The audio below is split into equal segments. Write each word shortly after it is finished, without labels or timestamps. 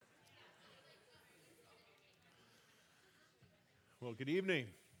Well, good evening.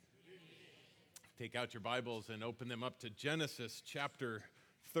 Take out your Bibles and open them up to Genesis chapter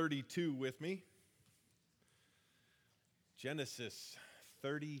 32 with me. Genesis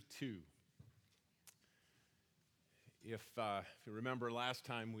 32. If you remember last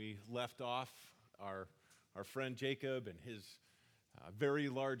time we left off, our friend Jacob and his very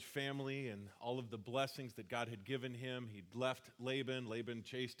large family and all of the blessings that God had given him. He'd left Laban. Laban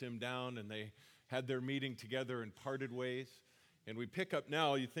chased him down, and they had their meeting together and parted ways. And we pick up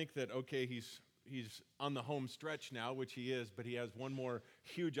now, you think that, okay, he's on the home stretch now, which he is, but he has one more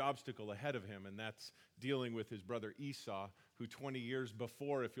huge obstacle ahead of him, and that's dealing with his brother Esau, who 20 years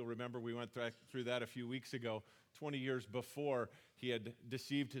before, if you'll remember, we went through that a few weeks ago, 20 years before, he had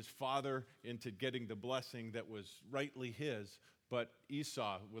deceived his father into getting the blessing that was rightly his. But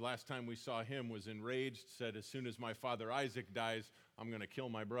Esau, the last time we saw him, was enraged, said, as soon as my father Isaac dies, I'm going to kill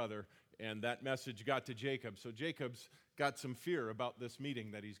my brother. And that message got to Jacob. So Jacob's got some fear about this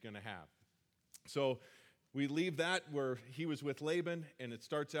meeting that he's going to have. So we leave that where he was with Laban, and it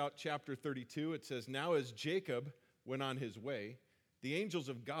starts out chapter 32. It says, now as Jacob went on his way, the angels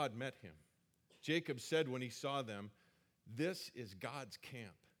of God met him. Jacob said when he saw them, this is God's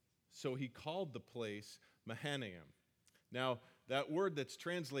camp. So he called the place Mahanaim. Now, that word that's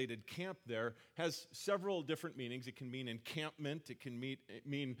translated camp there has several different meanings. It can mean encampment, it can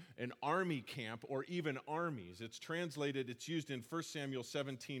mean an army camp, or even armies. It's used in 1 Samuel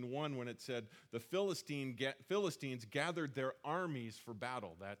 17:1 when it said, the Philistines gathered their armies for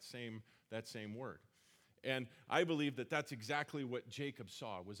battle, that same word. And I believe that that's exactly what Jacob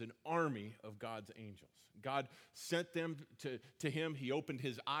saw, was an army of God's angels. God sent them to him. He opened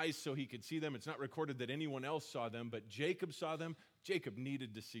his eyes so he could see them. It's not recorded that anyone else saw them, but Jacob saw them. Jacob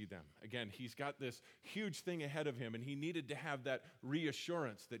needed to see them. Again, he's got this huge thing ahead of him, and he needed to have that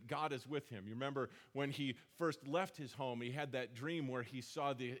reassurance that God is with him. You remember when he first left his home, he had that dream where he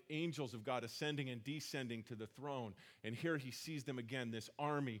saw the angels of God ascending and descending to the throne. And here he sees them again, this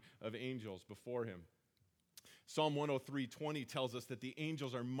army of angels before him. Psalm 103:20 tells us that the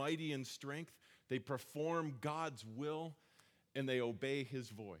angels are mighty in strength, they perform God's will, and they obey his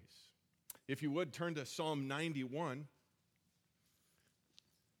voice. If you would, turn to Psalm 91.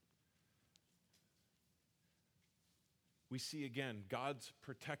 We see again God's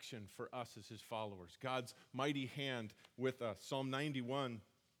protection for us as his followers, God's mighty hand with us. Psalm 91,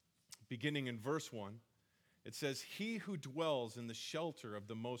 beginning in verse 1. It says, he who dwells in the shelter of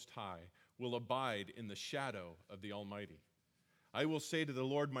the Most High will abide in the shadow of the Almighty. I will say to the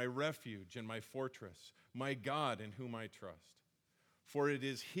Lord, my refuge and my fortress, my God in whom I trust. For it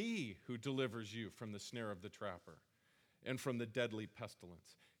is he who delivers you from the snare of the trapper and from the deadly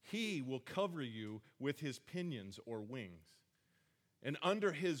pestilence. He will cover you with his pinions or wings, and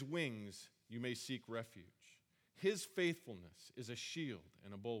under his wings you may seek refuge. His faithfulness is a shield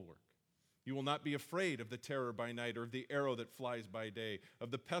and a bulwark. You will not be afraid of the terror by night, or of the arrow that flies by day,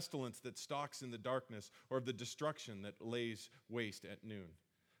 of the pestilence that stalks in the darkness, or of the destruction that lays waste at noon.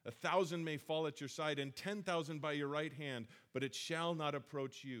 1,000 may fall at your side, and 10,000 by your right hand, but it shall not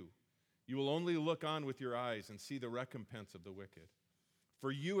approach you. You will only look on with your eyes and see the recompense of the wicked.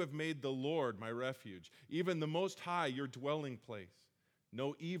 For you have made the Lord my refuge, even the Most High your dwelling place.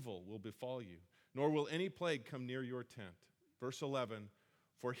 No evil will befall you, nor will any plague come near your tent. Verse 11,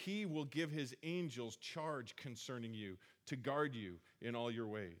 for he will give his angels charge concerning you to guard you in all your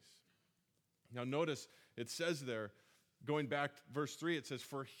ways. Now notice it says there, going back to verse 3, it says,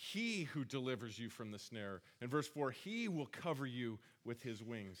 for he who delivers you from the snare. And verse 4, he will cover you with his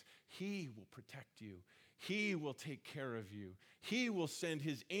wings. He will protect you. He will take care of you. He will send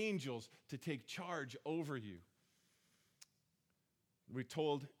his angels to take charge over you. We're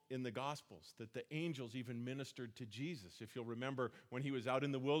told in the Gospels that the angels even ministered to Jesus. If you'll remember when he was out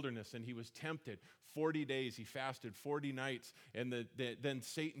in the wilderness and he was tempted, 40 days he fasted, 40 nights, and then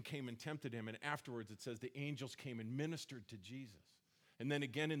Satan came and tempted him. And afterwards it says the angels came and ministered to Jesus. And then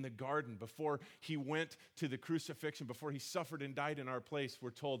again in the garden, before he went to the crucifixion, before he suffered and died in our place, we're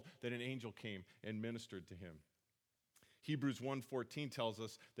told that an angel came and ministered to him. Hebrews 1:14 tells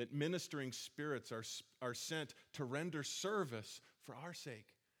us that ministering spirits are sent to render service for our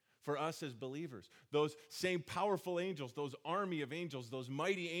sake, for us as believers. Those same powerful angels, those army of angels, those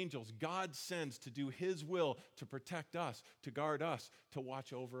mighty angels, God sends to do his will, to protect us, to guard us, to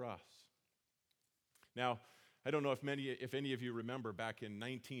watch over us. Now, I don't know if any of you remember back in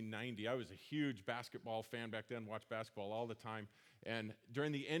 1990, I was a huge basketball fan back then, watched basketball all the time, and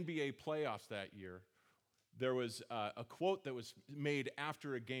during the NBA playoffs that year, there was a quote that was made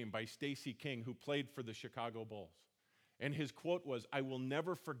after a game by Stacey King, who played for the Chicago Bulls. And his quote was, "I will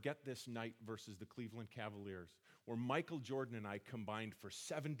never forget this night versus the Cleveland Cavaliers, where Michael Jordan and I combined for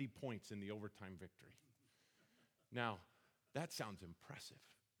 70 points in the overtime victory." Now, that sounds impressive.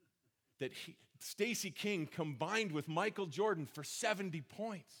 That Stacey King combined with Michael Jordan for 70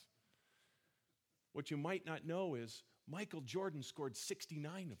 points. What you might not know is Michael Jordan scored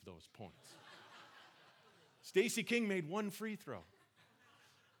 69 of those points. Stacey King made one free throw.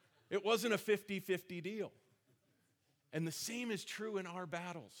 It wasn't a 50-50 deal. And the same is true in our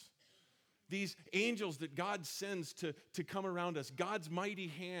battles. These angels that God sends to come around us, God's mighty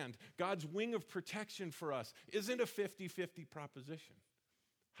hand, God's wing of protection for us, isn't a 50-50 proposition.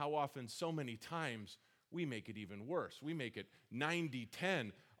 How often, so many times, we make it even worse. We make it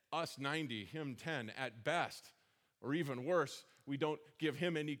 90-10, us 90, him 10 at best. Or even worse, we don't give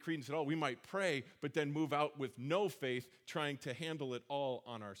him any credence at all. We might pray, but then move out with no faith, trying to handle it all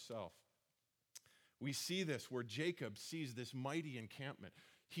on ourselves. We see this where Jacob sees this mighty encampment.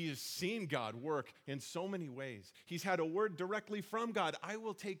 He has seen God work in so many ways. He's had a word directly from God. "I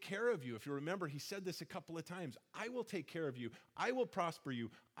will take care of you." If you remember, he said this a couple of times. "I will take care of you. I will prosper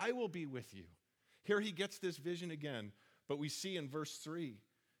you. I will be with you." Here he gets this vision again, but we see in verse 3,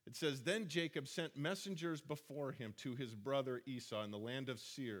 it says, "Then Jacob sent messengers before him to his brother Esau in the land of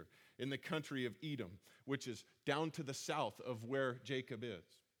Seir, in the country of Edom, which is down to the south of where Jacob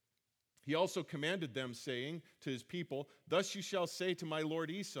is. He also commanded them, saying to his people, 'Thus you shall say to my lord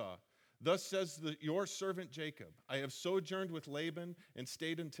Esau, thus says your servant Jacob, I have sojourned with Laban and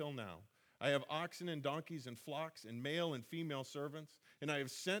stayed until now. I have oxen and donkeys and flocks and male and female servants, and I have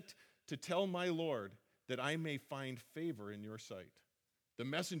sent to tell my lord that I may find favor in your sight.' The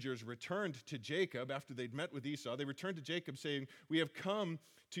messengers returned to Jacob after they'd met with Esau. They returned to Jacob saying, 'We have come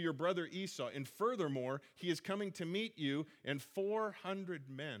to your brother Esau, and furthermore, he is coming to meet you, and 400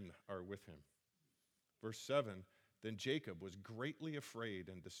 men are with him.' Verse 7, then Jacob was greatly afraid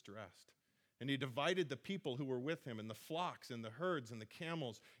and distressed. And he divided the people who were with him, and the flocks, and the herds, and the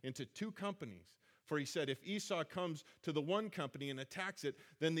camels, into 2 companies. For he said, if Esau comes to the one company and attacks it,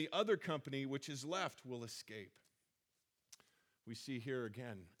 then the other company which is left will escape." We see here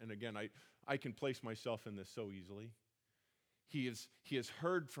again, and again, I can place myself in this so easily. He has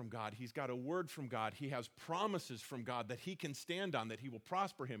heard from God. He's got a word from God. He has promises from God that he can stand on, that he will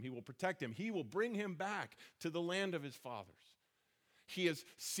prosper him, he will protect him, he will bring him back to the land of his fathers. He has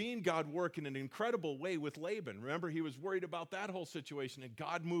seen God work in an incredible way with Laban. Remember, he was worried about that whole situation, and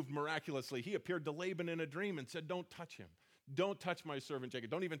God moved miraculously. He appeared to Laban in a dream and said, "Don't touch him. Don't touch my servant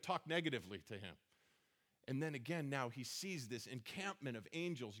Jacob. Don't even talk negatively to him." And then again, now he sees this encampment of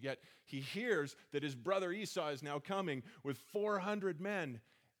angels, yet he hears that his brother Esau is now coming with 400 men,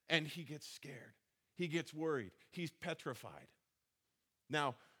 and he gets scared. He gets worried. He's petrified.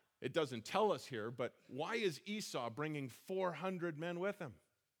 Now, it doesn't tell us here, but why is Esau bringing 400 men with him?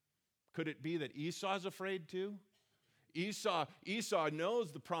 Could it be that Esau's afraid too? Esau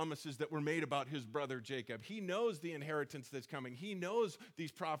knows the promises that were made about his brother Jacob. He knows the inheritance that's coming. He knows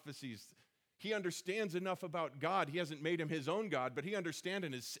these prophecies. He understands enough about God. He hasn't made him his own God, but he understands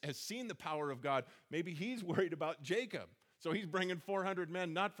and has seen the power of God. Maybe he's worried about Jacob. So he's bringing 400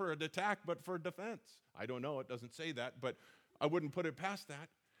 men, not for an attack, but for defense. I don't know. It doesn't say that, but I wouldn't put it past that.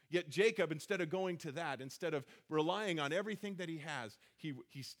 Yet Jacob, instead of going to that, instead of relying on everything that he has,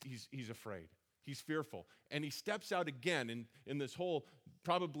 he's afraid. He's fearful. And he steps out again in this whole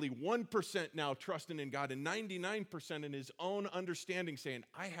probably 1% now trusting in God and 99% in his own understanding, saying,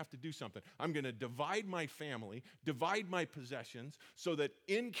 I have to do something. I'm going to divide my family, divide my possessions, so that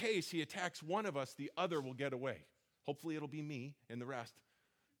in case he attacks one of us, the other will get away. Hopefully it'll be me and the rest.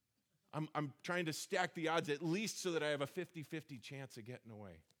 I'm trying to stack the odds at least so that I have a 50-50 chance of getting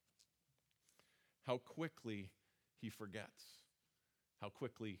away. How quickly he forgets. How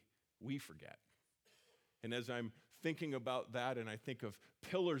quickly we forget. And as I'm thinking about that, and I think of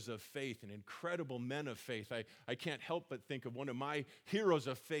pillars of faith and incredible men of faith, I can't help but think of one of my heroes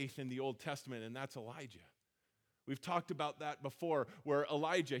of faith in the Old Testament, and that's Elijah. We've talked about that before, where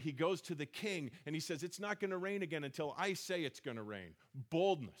Elijah, he goes to the king, and he says, it's not going to rain again until I say it's going to rain.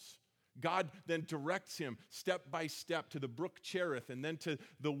 Boldness. God then directs him step by step to the brook Cherith, and then to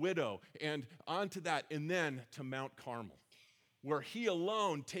the widow, and onto that, and then to Mount Carmel, where he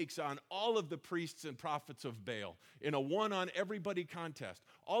alone takes on all of the priests and prophets of Baal in a one-on-everybody contest.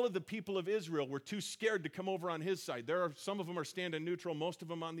 All of the people of Israel were too scared to come over on his side. Some of them are standing neutral, most of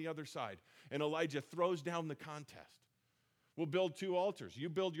them on the other side. And Elijah throws down the contest. We'll build 2 altars. You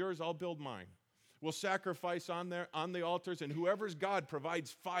build yours, I'll build mine. We'll sacrifice on the altars, and whoever's God provides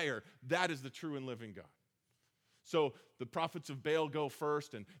fire. That is the true and living God. So the prophets of Baal go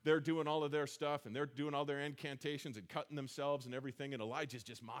first, and they're doing all of their stuff, and they're doing all their incantations and cutting themselves and everything, and Elijah's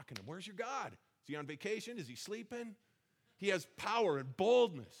just mocking them. Where's your God? Is he on vacation? Is he sleeping? He has power and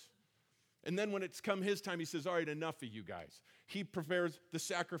boldness. And then when it's come his time, he says, all right, enough of you guys. He prepares the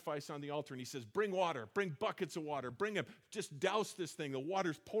sacrifice on the altar, and he says, bring water, bring buckets of water, bring them, just douse this thing. The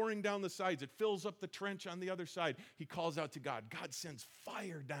water's pouring down the sides. It fills up the trench on the other side. He calls out to God. God sends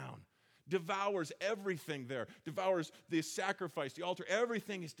fire down, devours everything there, devours the sacrifice, the altar.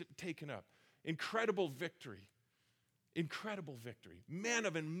 Everything is taken up. Incredible victory. Incredible victory. Man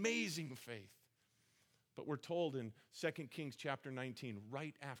of amazing faith. But we're told in 2 Kings chapter 19,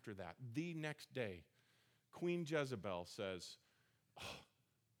 right after that, the next day, Queen Jezebel says,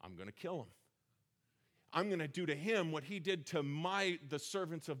 I'm going to kill him. I'm going to do to him what he did to the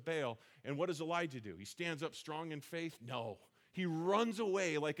servants of Baal. And what does Elijah do? He stands up strong in faith? No. He runs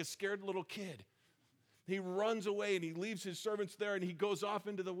away like a scared little kid. He runs away and he leaves his servants there and he goes off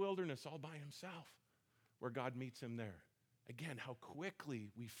into the wilderness all by himself, where God meets him there. Again, how quickly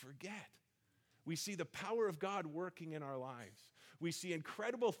we forget. We see the power of God working in our lives. We see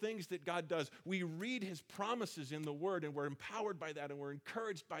incredible things that God does. We read his promises in the word and we're empowered by that and we're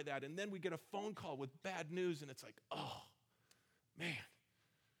encouraged by that. And then we get a phone call with bad news and it's like, oh, man.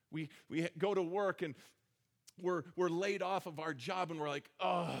 We go to work and we're laid off of our job and we're like,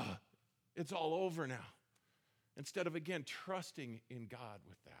 oh, it's all over now. Instead of, again, trusting in God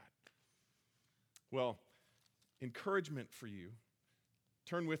with that. Well, encouragement for you.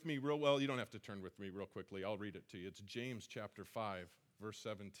 Turn with me you don't have to turn with me real quickly. I'll read it to you. It's James chapter 5, verse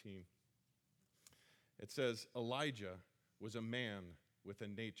 17. It says, Elijah was a man with a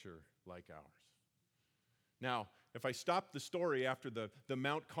nature like ours. Now, if I stopped the story after the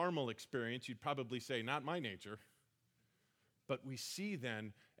Mount Carmel experience, you'd probably say, not my nature. But we see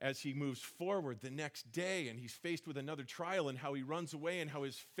then, as he moves forward the next day and he's faced with another trial and how he runs away and how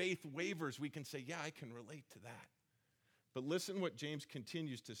his faith wavers, we can say, yeah, I can relate to that. But listen what James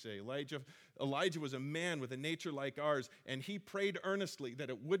continues to say. Elijah was a man with a nature like ours, and he prayed earnestly that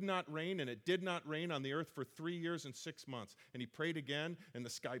it would not rain, and it did not rain on the earth for 3 years and 6 months. And he prayed again, and the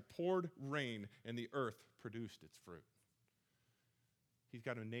sky poured rain, and the earth produced its fruit. He's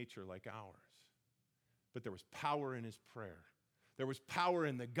got a nature like ours. But there was power in his prayer. There was power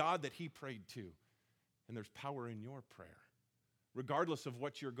in the God that he prayed to. And there's power in your prayer. Regardless of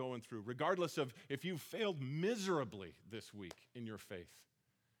what you're going through, regardless of if you've failed miserably this week in your faith,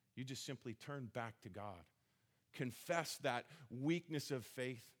 you just simply turn back to God. Confess that weakness of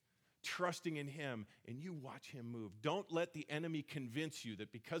faith, trusting in him, and you watch him move. Don't let the enemy convince you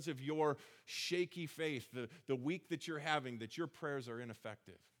that because of your shaky faith, the week that you're having, that your prayers are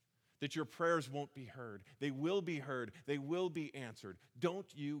ineffective, that your prayers won't be heard. They will be heard. They will be answered. Don't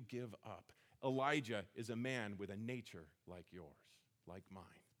you give up. Elijah is a man with a nature like yours, like mine.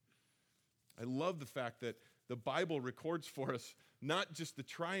 I love the fact that the Bible records for us not just the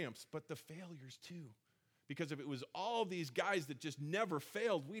triumphs, but the failures too. Because if it was all these guys that just never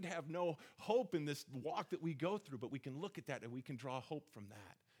failed, we'd have no hope in this walk that we go through. But we can look at that and we can draw hope from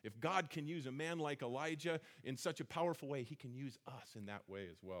that. If God can use a man like Elijah in such a powerful way, he can use us in that way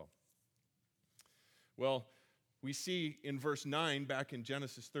as well. Well, we see in verse 9 back in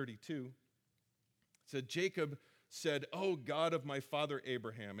Genesis 32, said, Jacob said, O God of my father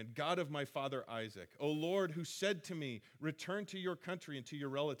Abraham and God of my father Isaac, O Lord, who said to me, return to your country and to your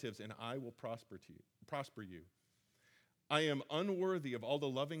relatives, and I will prosper you. I am unworthy of all the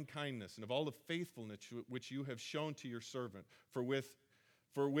loving kindness and of all the faithfulness which you have shown to your servant. For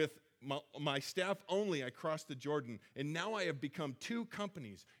with my staff only I crossed the Jordan, and now I have become 2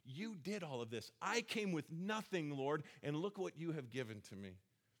 companies. You did all of this. I came with nothing, Lord, and look what you have given to me.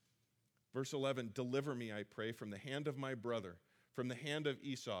 Verse 11, deliver me, I pray, from the hand of my brother, from the hand of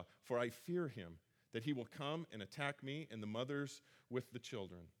Esau, for I fear him, that he will come and attack me and the mothers with the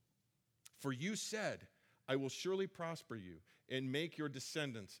children. For you said, I will surely prosper you and make your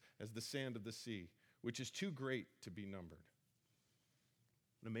descendants as the sand of the sea, which is too great to be numbered.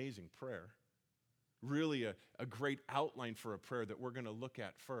 An amazing prayer. Really a great outline for a prayer that we're going to look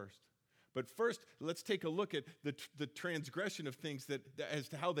at first. But first, let's take a look at the transgression of things that as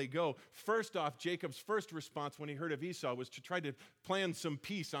to how they go. First off, Jacob's first response when he heard of Esau was to try to plan some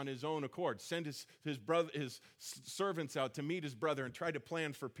peace on his own accord, send his servants out to meet his brother and try to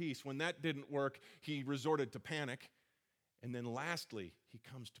plan for peace. When that didn't work, he resorted to panic. And then lastly, he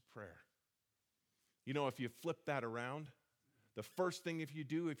comes to prayer. You know, if you flip that around, the first thing if you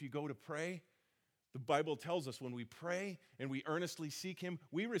go to pray, The Bible tells us when we pray and we earnestly seek him,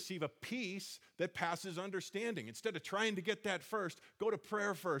 we receive a peace that passes understanding. Instead of trying to get that first, go to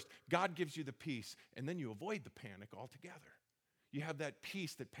prayer first. God gives you the peace, and then you avoid the panic altogether. You have that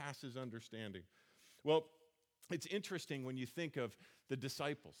peace that passes understanding. Well, it's interesting when you think of the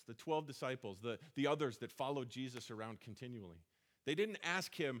disciples, the 12 disciples, the others that followed Jesus around continually. They didn't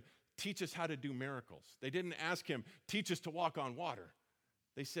ask him, teach us how to do miracles. They didn't ask him, teach us to walk on water.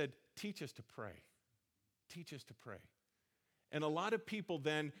 They said, teach us to pray. Teach us to pray. And a lot of people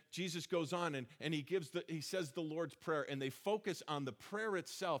then, Jesus goes on and he says the Lord's Prayer, and they focus on the prayer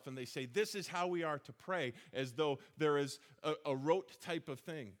itself, and they say, this is how we are to pray, as though there is a rote type of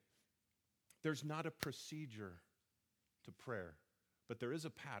thing. There's not a procedure to prayer, but there is a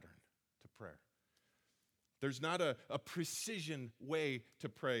pattern to prayer. There's not a precision way to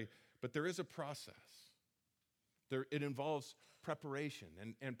pray, but there is a process. It involves preparation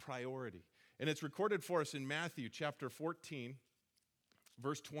and priority. And it's recorded for us in Matthew chapter 14,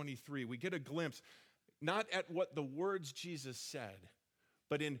 verse 23. We get a glimpse, not at what the words Jesus said,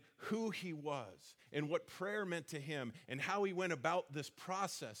 but in who he was and what prayer meant to him and how he went about this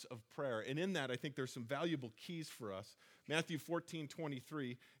process of prayer. And in that, I think there's some valuable keys for us. Matthew 14,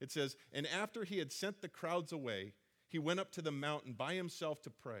 23, it says, and after he had sent the crowds away, he went up to the mountain by himself to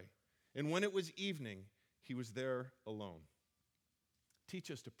pray. And when it was evening, he was there alone.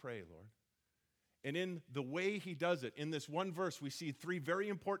 Teach us to pray, Lord. And in the way he does it, in this one verse, we see three very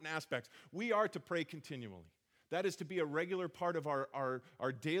important aspects. We are to pray continually. That is to be a regular part of our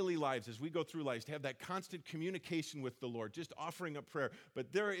daily lives as we go through life, to have that constant communication with the Lord, just offering up prayer.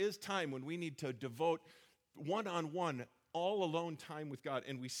 But there is time when we need to devote one-on-one, all alone time with God.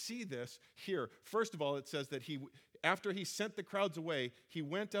 And we see this here. First of all, it says that after he sent the crowds away, he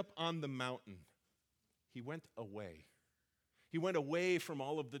went up on the mountain. He went away. He went away from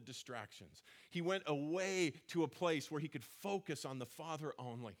all of the distractions. He went away to a place where he could focus on the Father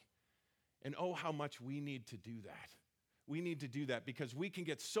only. And oh, how much we need to do that. We need to do that because we can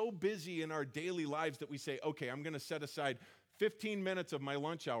get so busy in our daily lives that we say, okay, I'm going to set aside 15 minutes of my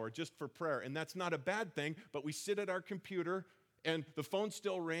lunch hour just for prayer. And that's not a bad thing, but we sit at our computer and the phone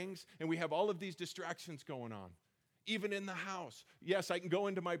still rings and we have all of these distractions going on. Even in the house. Yes, I can go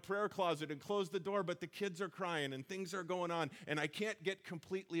into my prayer closet and close the door, but the kids are crying and things are going on, and I can't get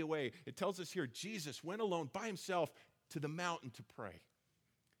completely away. It tells us here, Jesus went alone by himself to the mountain to pray.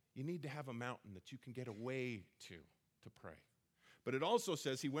 You need to have a mountain that you can get away to pray. But it also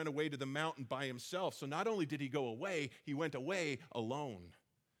says he went away to the mountain by himself. So not only did he go away, he went away alone.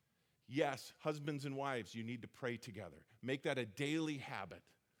 Yes, husbands and wives, you need to pray together. Make that a daily habit.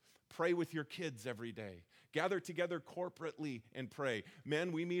 Pray with your kids every day. Gather together corporately and pray.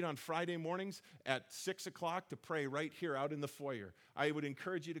 Men, we meet on Friday mornings at 6 o'clock to pray right here out in the foyer. I would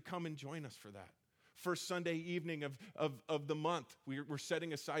encourage you to come and join us for that. First Sunday evening of the month, we're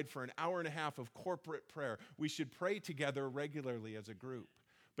setting aside for an hour and a half of corporate prayer. We should pray together regularly as a group.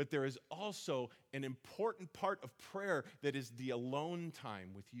 But there is also an important part of prayer that is the alone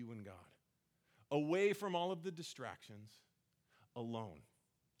time with you and God. Away from all of the distractions, alone.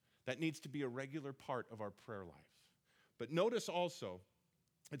 That needs to be a regular part of our prayer lives. But notice also,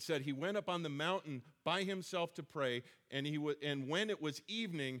 it said he went up on the mountain by himself to pray, and when it was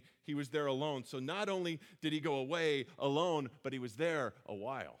evening, he was there alone. So not only did he go away alone, but he was there a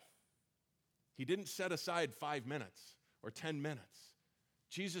while. He didn't set aside 5 minutes or 10 minutes.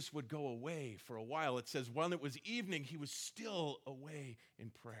 Jesus would go away for a while. It says when it was evening, he was still away in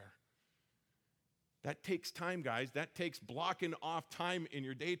prayer. That takes time, guys. That takes blocking off time in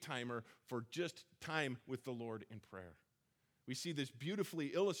your day timer for just time with the Lord in prayer. We see this beautifully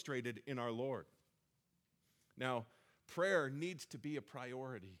illustrated in our Lord. Now, prayer needs to be a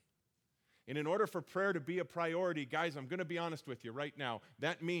priority. And in order for prayer to be a priority, guys, I'm going to be honest with you right now,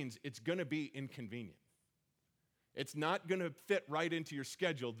 that means it's going to be inconvenient. It's not going to fit right into your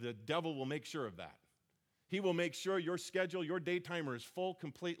schedule. The devil will make sure of that. He will make sure your schedule, your day timer is full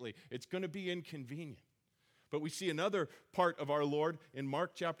completely. It's going to be inconvenient. But we see another part of our Lord in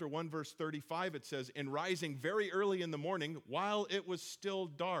Mark chapter 1, verse 35. It says, and rising very early in the morning, while it was still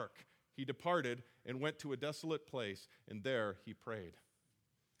dark, he departed and went to a desolate place, and there he prayed.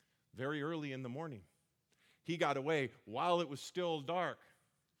 Very early in the morning. He got away while it was still dark.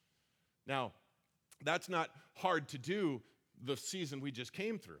 Now, that's not hard to do the season we just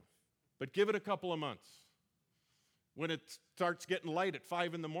came through. But give it a couple of months. When it starts getting light at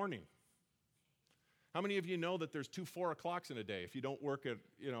 5 in the morning. How many of you know that there's 2 4 o'clocks in a day if you don't work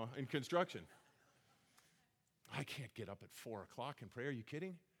in construction? I can't get up at 4 o'clock and pray. Are you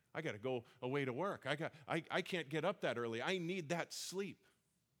kidding? I got to go away to work. I can't get up that early. I need that sleep.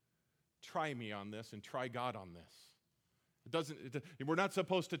 try me on this and try God on this. We're not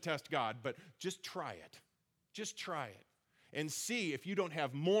supposed to test God, but just try it. Just try it. And see if you don't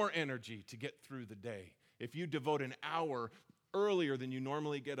have more energy to get through the day. If you devote an hour earlier than you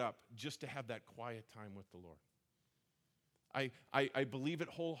normally get up just to have that quiet time with the Lord. I believe it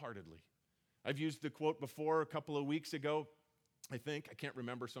wholeheartedly. I've used the quote before a couple of weeks ago, I think. I can't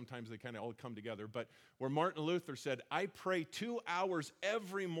remember. Sometimes they kind of all come together. But where Martin Luther said, I pray 2 hours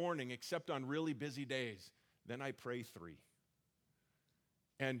every morning except on really busy days. Then I pray 3.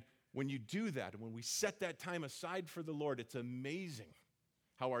 And when you do that, and when we set that time aside for the Lord, it's amazing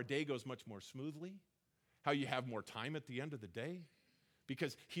how our day goes much more smoothly, how you have more time at the end of the day,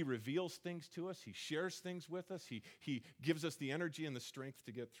 because he reveals things to us, he shares things with us, he gives us the energy and the strength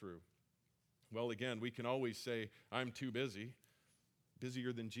to get through. Well, again, we can always say, I'm too busy.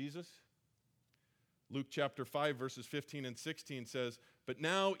 Busier than Jesus? Luke chapter 5, verses 15 and 16 says, but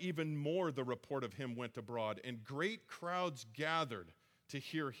now even more the report of him went abroad, and great crowds gathered to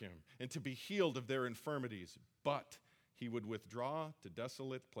hear him and to be healed of their infirmities. But he would withdraw to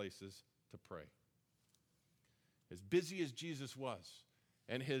desolate places to pray. As busy as Jesus was,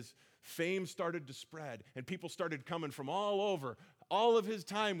 and his fame started to spread, and people started coming from all over, all of his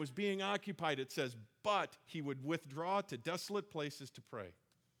time was being occupied, it says, but he would withdraw to desolate places to pray.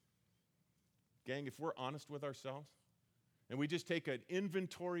 Gang, if we're honest with ourselves, and we just take an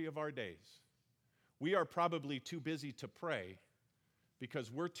inventory of our days, we are probably too busy to pray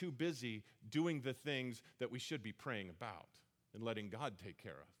because we're too busy doing the things that we should be praying about and letting God take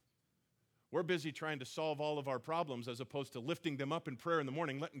care of. We're busy trying to solve all of our problems as opposed to lifting them up in prayer in the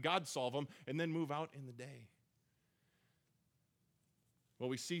morning, letting God solve them, and then move out in the day. Well,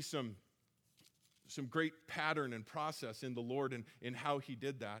 we see some great pattern and process in the Lord and in how he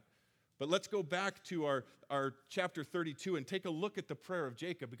did that. But let's go back to our chapter 32 and take a look at the prayer of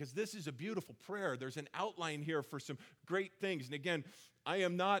Jacob, because this is a beautiful prayer. There's an outline here for some great things. And again, I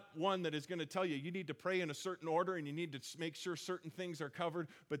am not one that is going to tell you you need to pray in a certain order and you need to make sure certain things are covered,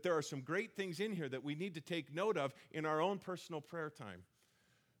 but there are some great things in here that we need to take note of in our own personal prayer time.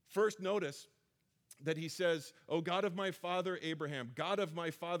 First, notice that he says, O God of my father Abraham, God of my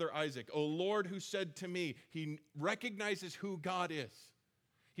father Isaac, O Lord who said to me, he recognizes who God is.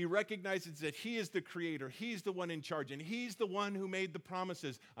 He recognizes that he is the creator, he's the one in charge, and he's the one who made the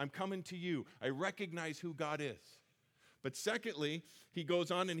promises. I'm coming to you. I recognize who God is. But secondly, he goes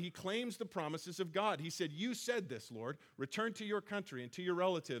on and he claims the promises of God. He said, you said this, Lord, return to your country and to your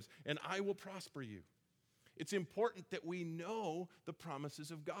relatives, and I will prosper you. It's important that we know the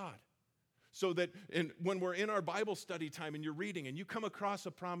promises of God. So that when we're in our Bible study time and you're reading and you come across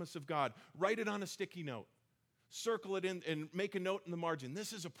a promise of God, write it on a sticky note. Circle it in and make a note in the margin.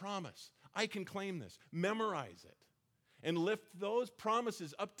 This is a promise. I can claim this. Memorize it. And lift those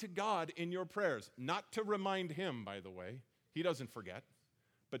promises up to God in your prayers. Not to remind him, by the way. He doesn't forget.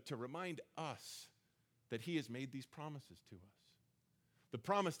 But to remind us that he has made these promises to us. The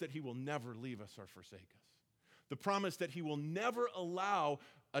promise that he will never leave us or forsake us. The promise that he will never allow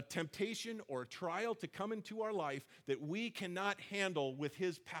a temptation or a trial to come into our life that we cannot handle with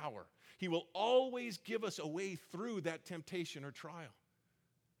his power. He will always give us a way through that temptation or trial.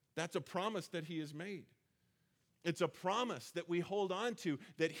 That's a promise that he has made. It's a promise that we hold on to,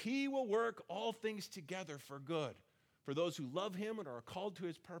 that he will work all things together for good, for those who love him and are called to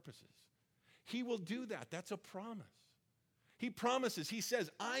his purposes. He will do that. That's a promise. He promises, he says,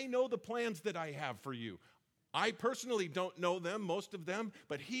 I know the plans that I have for you. I personally don't know them, most of them,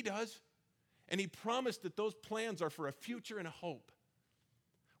 but he does. And he promised that those plans are for a future and a hope.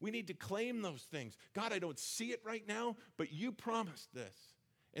 We need to claim those things. God, I don't see it right now, but you promised this.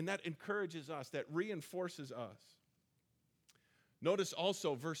 And that encourages us, that reinforces us. Notice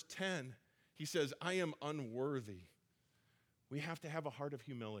also verse 10, he says, I am unworthy. We have to have a heart of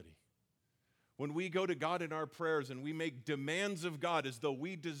humility. When we go to God in our prayers and we make demands of God as though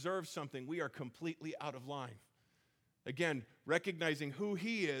we deserve something, we are completely out of line. Again, recognizing who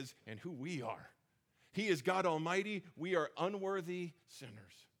he is and who we are. He is God Almighty. We are unworthy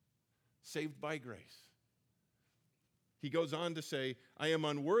sinners, saved by grace. He goes on to say, I am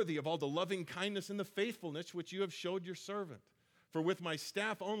unworthy of all the loving kindness and the faithfulness which you have showed your servant. For with my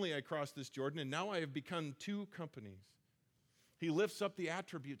staff only I crossed this Jordan, and now I have become 2 companies. He lifts up the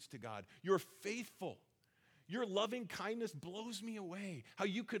attributes to God. You're faithful. Your loving kindness blows me away. How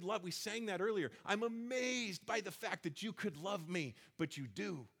you could love, we sang that earlier. I'm amazed by the fact that you could love me, but you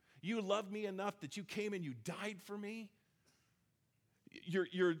do. You love me enough that you came and you died for me.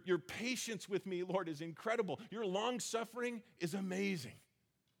 Your patience with me, Lord, is incredible. Your long suffering is amazing.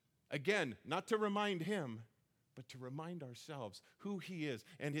 Again, not to remind him, but to remind ourselves who he is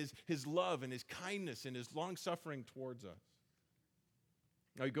and his love and his kindness and his long-suffering towards us.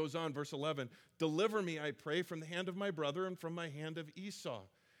 Now he goes on, verse 11, deliver me, I pray, from the hand of my brother and from my hand of Esau.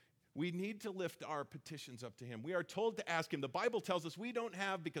 We need to lift our petitions up to him. We are told to ask him. The Bible tells us we don't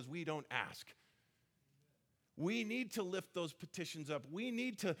have because we don't ask. We need to lift those petitions up. We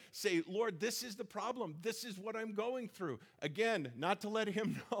need to say, Lord, this is the problem. This is what I'm going through. Again, not to let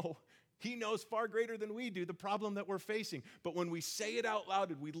him know. He knows far greater than we do the problem that we're facing. But when we say it out loud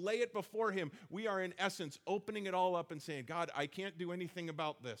and we lay it before him, we are in essence opening it all up and saying, God, I can't do anything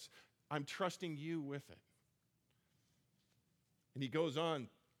about this. I'm trusting you with it. And he goes on.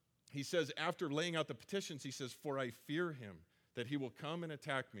 He says, after laying out the petitions, he says, for I fear him that he will come and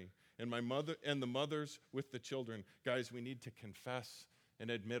attack me and my mother and the mothers with the children. Guys, we need to confess and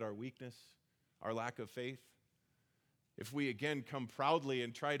admit our weakness, our lack of faith. If we again come proudly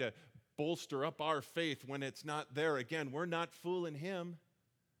and try to bolster up our faith when it's not there, again, we're not fooling him.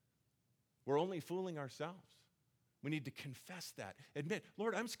 We're only fooling ourselves. We need to confess that. Admit,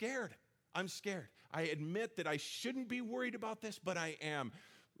 Lord, I'm scared. I'm scared. I admit that I shouldn't be worried about this, but I am.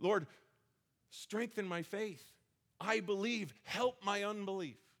 Lord, strengthen my faith. I believe. Help my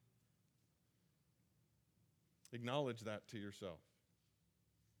unbelief. Acknowledge that to yourself.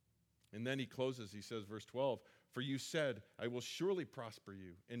 And then he closes, he says, verse 12, for you said, I will surely prosper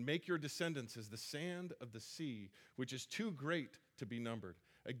you and make your descendants as the sand of the sea, which is too great to be numbered.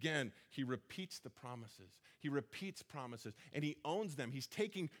 Again, he repeats the promises. He repeats promises, and he owns them. He's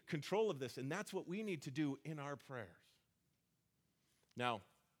taking control of this, and that's what we need to do in our prayers. Now,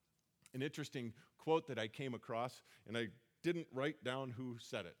 an interesting quote that I came across, and I didn't write down who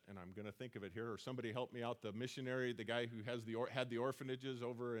said it, and I'm going to think of it here, or somebody help me out. The missionary, the guy who had the orphanages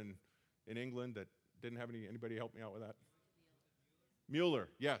over in England that didn't have anybody help me out with that? Mueller,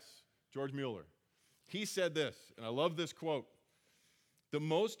 yes, George Mueller. He said this, and I love this quote. The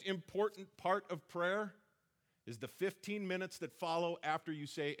most important part of prayer is the 15 minutes that follow after you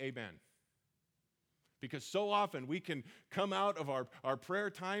say amen. Because so often we can come out of our prayer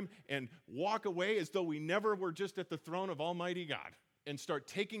time and walk away as though we never were just at the throne of Almighty God and start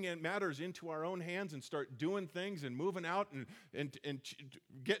taking matters into our own hands and start doing things and moving out and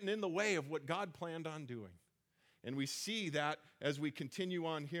getting in the way of what God planned on doing. And we see that as we continue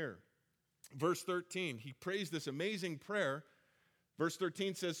on here. Verse 13, he prays this amazing prayer. Verse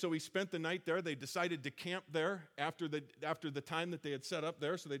 13 says, so he spent the night there. They decided to camp there after the time that they had set up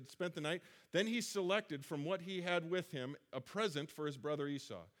there, so they spent the night. Then he selected from what he had with him a present for his brother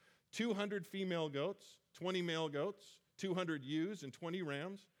Esau, 200 female goats, 20 male goats, 200 ewes and 20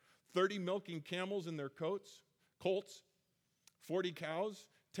 rams, 30 milking camels in their colts, 40 cows,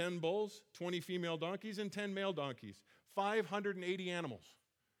 10 bulls, 20 female donkeys, and 10 male donkeys, 580 animals.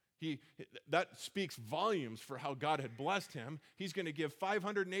 That speaks volumes for how God had blessed him. He's going to give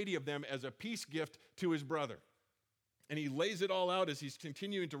 580 of them as a peace gift to his brother. And he lays it all out as he's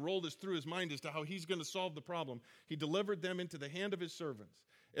continuing to roll this through his mind as to how he's going to solve the problem. He delivered them into the hand of his servants,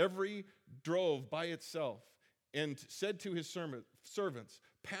 every drove by itself, and said to his servants,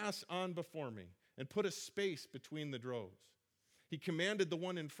 pass on before me, and put a space between the droves. He commanded the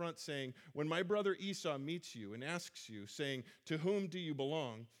one in front, saying, when my brother Esau meets you and asks you, saying, to whom do you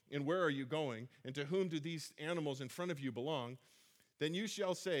belong, and where are you going, and to whom do these animals in front of you belong? Then you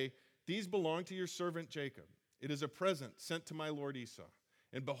shall say, these belong to your servant Jacob. It is a present sent to my lord Esau.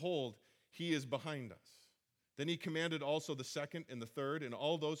 And behold, he is behind us. Then he commanded also the second and the third, and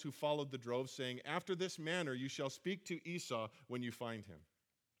all those who followed the drove, saying, after this manner you shall speak to Esau when you find him.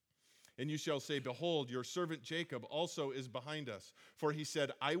 And you shall say, behold, your servant Jacob also is behind us. For he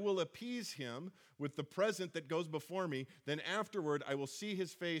said, I will appease him with the present that goes before me. Then afterward I will see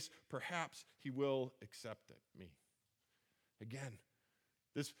his face. Perhaps he will accept me. Again,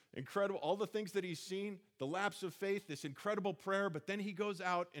 this incredible, all the things that he's seen, the lapse of faith, this incredible prayer, but then he goes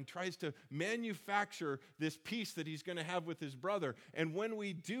out and tries to manufacture this peace that he's going to have with his brother. And when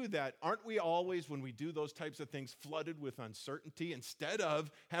we do that, aren't we always, when we do those types of things, flooded with uncertainty? Instead of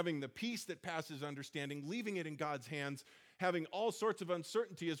having the peace that passes understanding, leaving it in God's hands, having all sorts of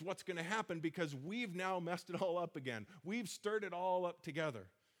uncertainty is what's going to happen because we've now messed it all up again. We've stirred it all up together.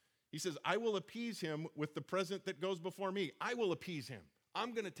 He says, I will appease him with the present that goes before me. I will appease him.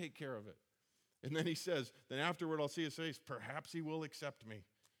 I'm going to take care of it. And then he says, then afterward I'll see his face. Perhaps he will accept me.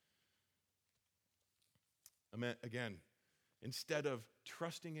 Again, instead of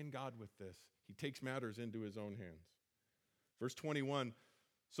trusting in God with this, he takes matters into his own hands. Verse 21,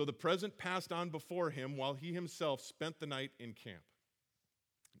 so the present passed on before him while he himself spent the night in camp.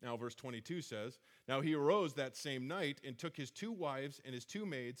 Now, verse 22 says, "Now he arose that same night and took his 2 wives and his 2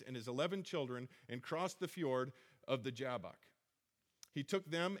 maids and his 11 children and crossed the fjord of the Jabbok. He took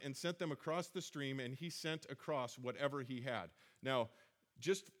them and sent them across the stream, and he sent across whatever he had." Now,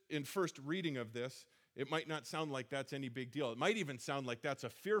 just in first reading of this, it might not sound like that's any big deal. It might even sound like that's a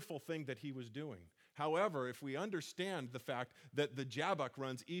fearful thing that he was doing. However, if we understand the fact that the Jabbok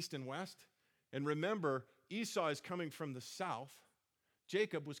runs east and west, and remember, Esau is coming from the south,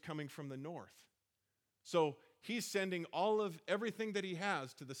 Jacob was coming from the north. So he's sending all of everything that he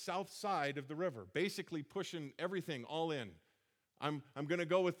has to the south side of the river, basically pushing everything all in. I'm going to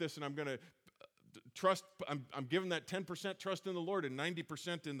go with this, and I'm going to trust. I'm giving that 10% trust in the Lord and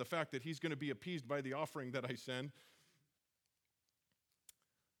 90% in the fact that he's going to be appeased by the offering that I send.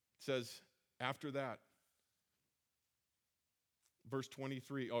 It says, after that, verse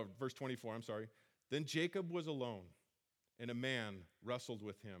 24, I'm sorry. "Then Jacob was alone, and a man wrestled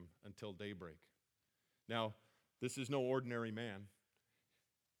with him until daybreak." Now, this is no ordinary man.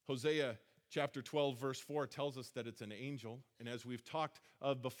 Hosea chapter 12, verse 4 tells us that it's an angel. And as we've talked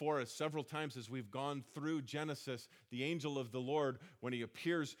of before several times as we've gone through Genesis, the angel of the Lord, when he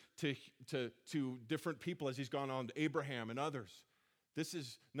appears to different people as he's gone on to Abraham and others, this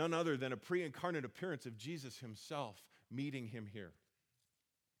is none other than a pre-incarnate appearance of Jesus himself meeting him here.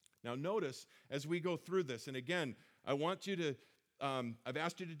 Now notice as we go through this, and again, I want you to, I've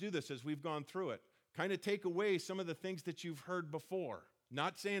asked you to do this as we've gone through it. Kind of take away some of the things that you've heard before.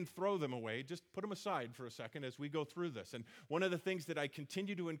 Not saying throw them away, just put them aside for a second as we go through this. And one of the things that I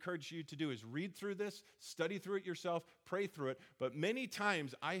continue to encourage you to do is read through this, study through it yourself, pray through it. But many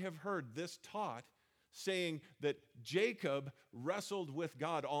times I have heard this taught saying that Jacob wrestled with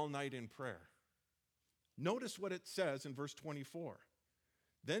God all night in prayer. Notice what it says in verse 24.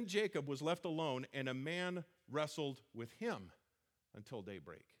 "Then Jacob was left alone, and a man wrestled with him until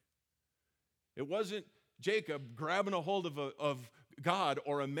daybreak." It wasn't Jacob grabbing a hold of God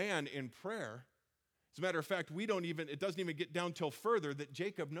or a man in prayer. As a matter of fact, it doesn't even get down till further that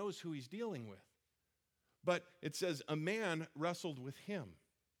Jacob knows who he's dealing with. But it says, a man wrestled with him.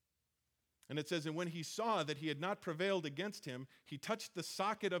 And it says, "And when he saw that he had not prevailed against him, he touched the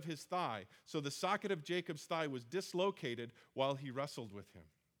socket of his thigh. So the socket of Jacob's thigh was dislocated while he wrestled with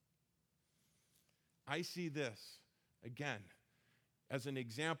him." I see this, again, as an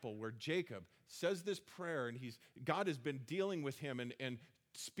example where Jacob says this prayer, and God has been dealing with him and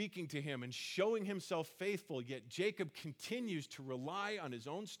speaking to him and showing himself faithful, yet Jacob continues to rely on his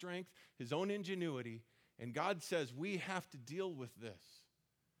own strength, his own ingenuity, and God says, we have to deal with this.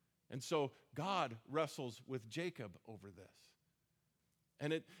 And so God wrestles with Jacob over this.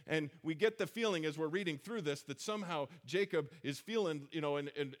 And we get the feeling as we're reading through this that somehow Jacob is feeling,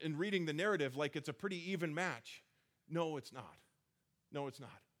 in reading the narrative like it's a pretty even match. No, it's not. No, it's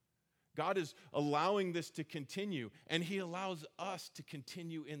not. God is allowing this to continue, and he allows us to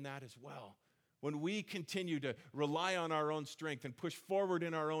continue in that as well. When we continue to rely on our own strength and push forward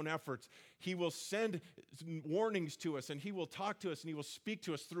in our own efforts, he will send warnings to us, and he will talk to us, and he will speak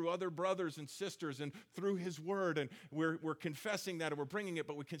to us through other brothers and sisters and through his word, and we're confessing that, and we're bringing it,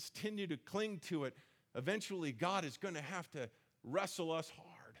 but we continue to cling to it. Eventually, God is going to have to wrestle us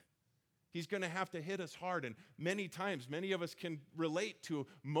hard. He's going to have to hit us hard, and many times, many of us can relate to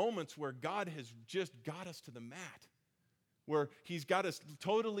moments where God has just got us to the mat, where he's got us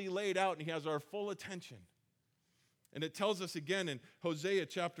totally laid out and he has our full attention. And it tells us again in Hosea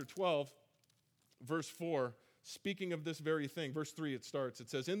chapter 12, verse 4, speaking of this very thing, verse 3 it starts, it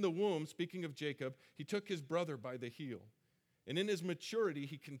says, "In the womb," speaking of Jacob, "he took his brother by the heel, and in his maturity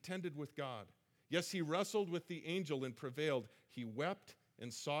he contended with God. Yes, he wrestled with the angel and prevailed. He wept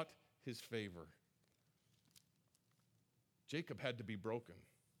and sought his favor." Jacob had to be broken.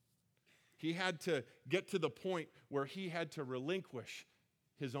 He had to get to the point where he had to relinquish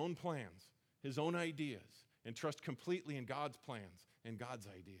his own plans, his own ideas, and trust completely in God's plans and God's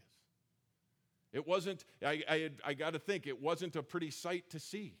ideas. It wasn't, I got to think, it wasn't a pretty sight to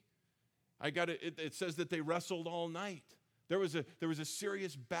see. It says that they wrestled all night. There was a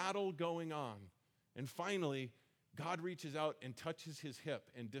serious battle going on. And finally, God reaches out and touches his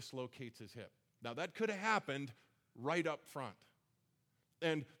hip and dislocates his hip. Now, that could have happened right up front.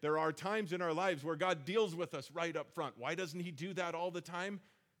 And there are times in our lives where God deals with us right up front. Why doesn't he do that all the time?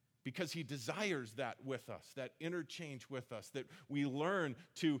 Because he desires that with us, that interchange with us, that we learn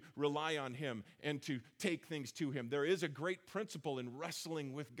to rely on him and to take things to him. There is a great principle in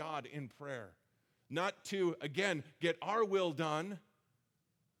wrestling with God in prayer. Not to, again, get our will done,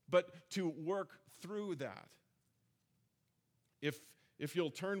 but to work through that. If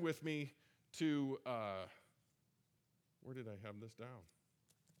you'll turn with me to, where did I have this down?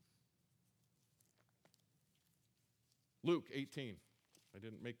 Luke 18. I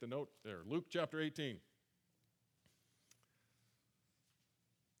didn't make the note there. Luke chapter 18.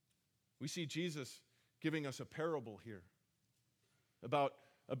 We see Jesus giving us a parable here about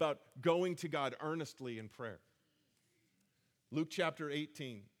going to God earnestly in prayer. Luke chapter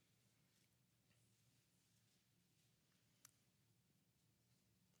 18.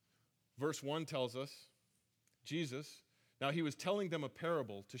 Verse 1 tells us, Jesus, now he was telling them a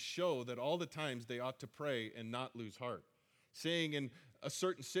parable to show that all the times they ought to pray and not lose heart, saying, in a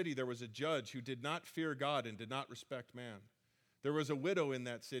certain city there was a judge who did not fear God and did not respect man. There was a widow in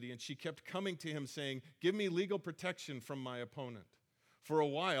that city, and she kept coming to him saying, give me legal protection from my opponent. For a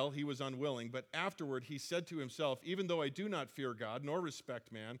while he was unwilling, but afterward he said to himself, even though I do not fear God nor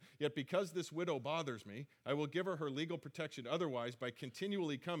respect man, yet because this widow bothers me, I will give her legal protection. Otherwise, by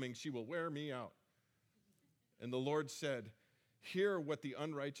continually coming, she will wear me out. And the Lord said, hear what the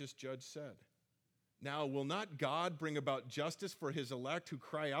unrighteous judge said. Now, will not God bring about justice for his elect who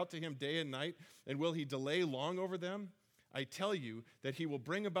cry out to him day and night? And will he delay long over them? I tell you that he will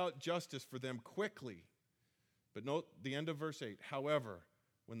bring about justice for them quickly. But note the end of verse 8. However,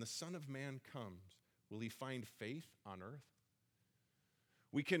 when the Son of Man comes, will he find faith on earth?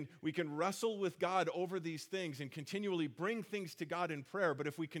 We can wrestle with God over these things and continually bring things to God in prayer, but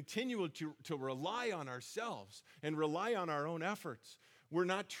if we continue to rely on ourselves and rely on our own efforts, we're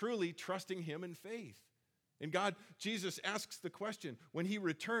not truly trusting him in faith. And God, Jesus asks the question, when he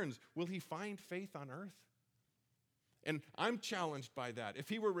returns, will he find faith on earth? And I'm challenged by that. If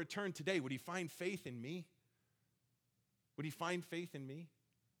he were returned today, would he find faith in me? Would he find faith in me?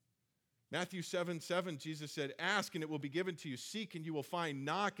 Matthew 7:7, Jesus said, ask and it will be given to you. Seek and you will find.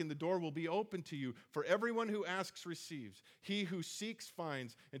 Knock and the door will be open to you. For everyone who asks receives. He who seeks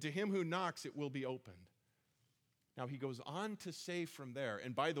finds. And to him who knocks it will be opened. Now he goes on to say from there,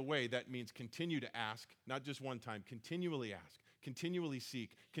 and by the way, that means continue to ask, not just one time. Continually ask, continually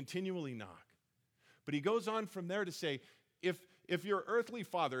seek, continually knock. But he goes on from there to say, if your earthly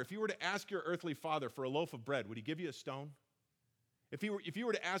father, if you were to ask your earthly father for a loaf of bread, would he give you a stone? If you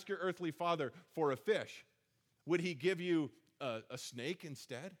were to ask your earthly father for a fish, would he give you a snake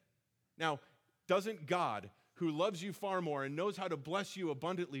instead? Now, doesn't God, who loves you far more and knows how to bless you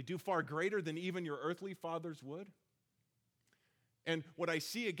abundantly, do far greater than even your earthly fathers would? And what I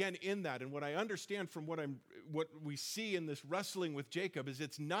see again in that, and what I understand from what we see in this wrestling with Jacob, is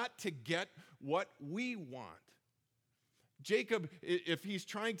it's not to get what we want. Jacob, if he's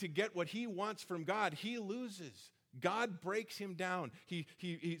trying to get what he wants from God, he loses. God breaks him down. He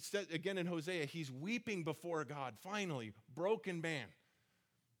said again in Hosea, he's weeping before God, finally, broken man,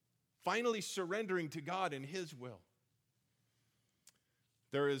 finally surrendering to God and his will.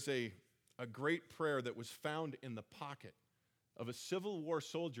 There is a great prayer that was found in the pocket of a Civil War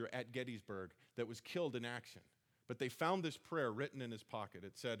soldier at Gettysburg that was killed in action. But they found this prayer written in his pocket.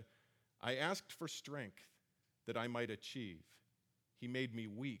 It said, I asked for strength that I might achieve. He made me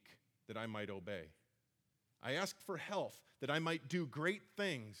weak that I might obey. I asked for health that I might do great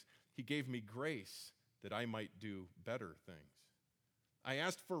things. He gave me grace that I might do better things. I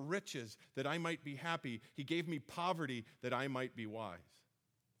asked for riches that I might be happy. He gave me poverty that I might be wise.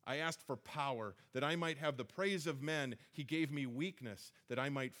 I asked for power that I might have the praise of men. He gave me weakness that I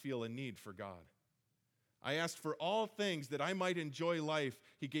might feel a need for God. I asked for all things that I might enjoy life.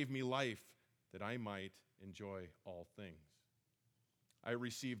 He gave me life that I might enjoy all things. I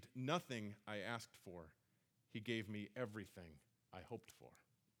received nothing I asked for. He gave me everything I hoped for.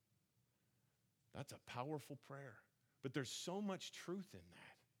 That's a powerful prayer. But there's so much truth in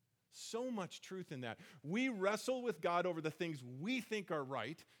that. So much truth in that. We wrestle with God over the things we think are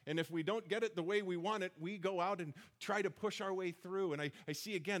right, and if we don't get it the way we want it, we go out and try to push our way through. And I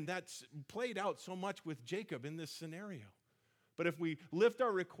see again, that's played out so much with Jacob in this scenario. But if we lift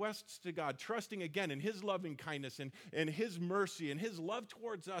our requests to God, trusting again in his loving kindness and his mercy and his love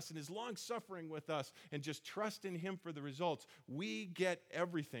towards us and his long suffering with us, and just trust in him for the results, we get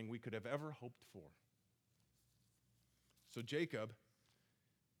everything we could have ever hoped for. So Jacob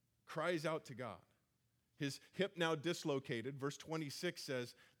cries out to God. His hip now dislocated. Verse 26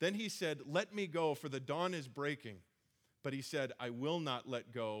 says, then he said, let me go, for the dawn is breaking. But he said, I will not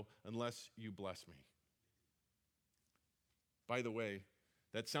let go unless you bless me. By the way,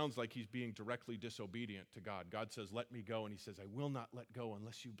 that sounds like he's being directly disobedient to God. God says, let me go. And he says, I will not let go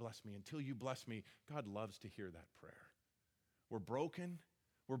unless you bless me. Until you bless me. God loves to hear that prayer. We're broken.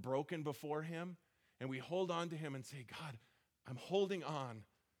 We're broken before him. And we hold on to him and say, God, I'm holding on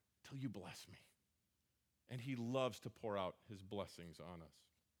till you bless me. And he loves to pour out his blessings on us.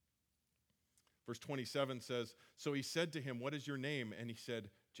 Verse 27 says, so he said to him, what is your name? And he said,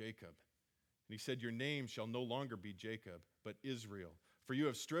 Jacob. he said, your name shall no longer be Jacob, but Israel, for you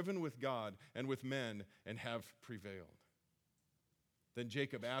have striven with God and with men and have prevailed. Then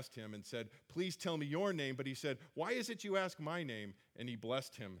Jacob asked him and said, please tell me your name. But he said, why is it you ask my name? And he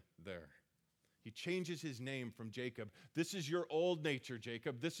blessed him there. He changes his name from Jacob. This is your old nature,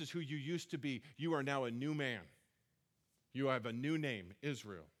 Jacob. This is who you used to be. You are now a new man. You have a new name,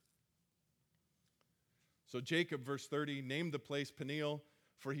 Israel. So Jacob, verse 30, named the place Peniel,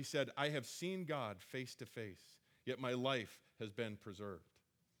 for he said, I have seen God face to face, yet my life has been preserved.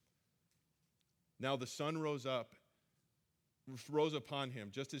 Now the sun rose upon him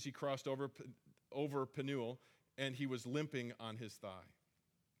just as he crossed over Peniel, and he was limping on his thigh.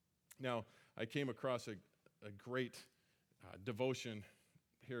 Now, I came across a great devotion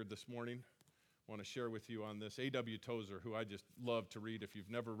here this morning. I want to share with you on this. A.W. Tozer, who I just love to read. If you've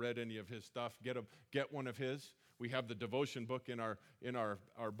never read any of his stuff, get one of his. We have the devotion book in our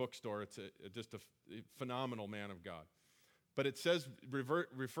bookstore. It's just a phenomenal man of God. But it says,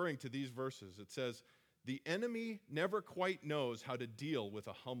 referring to these verses, it says, the enemy never quite knows how to deal with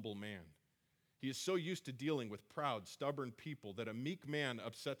a humble man. He is so used to dealing with proud, stubborn people that a meek man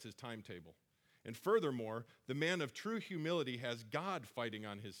upsets his timetable. And furthermore, the man of true humility has God fighting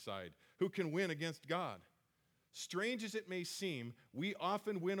on his side. Who can win against God? Strange as it may seem, we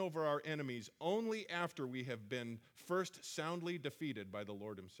often win over our enemies only after we have been first soundly defeated by the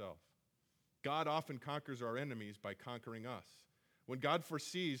Lord himself. God often conquers our enemies by conquering us. When God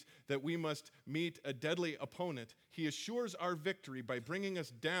foresees that we must meet a deadly opponent, he assures our victory by bringing us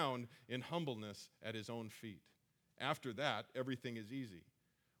down in humbleness at his own feet. After that, everything is easy.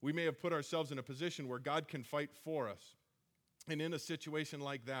 We may have put ourselves in a position where God can fight for us. And in a situation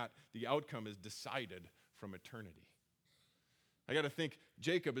like that, the outcome is decided from eternity. I got to think,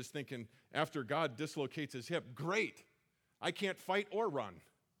 Jacob is thinking, after God dislocates his hip, great, I can't fight or run.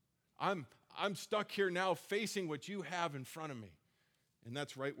 I'm stuck here now facing what you have in front of me. And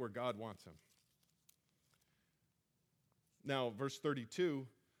that's right where God wants him. Now, verse 32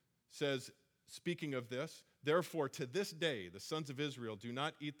 says, speaking of this, therefore to this day the sons of Israel do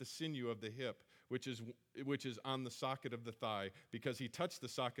not eat the sinew of the hip, which is on the socket of the thigh, because he touched the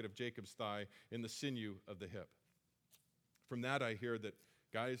socket of Jacob's thigh in the sinew of the hip. From that I hear that,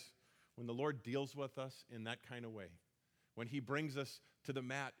 guys, when the Lord deals with us in that kind of way, when he brings us to the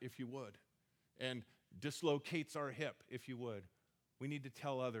mat, if you would, and dislocates our hip, if you would, we need to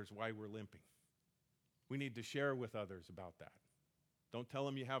tell others why we're limping. We need to share with others about that. Don't tell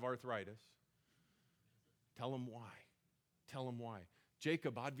them you have arthritis. Tell them why. Tell them why.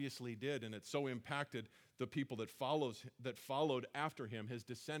 Jacob obviously did, and it so impacted the people that followed after him, his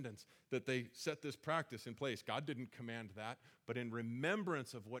descendants, that they set this practice in place. God didn't command that, but in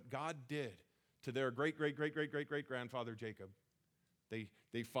remembrance of what God did to their great-great-great-great-great-grandfather Jacob,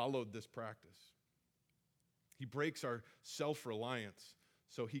 they followed this practice. He breaks our self-reliance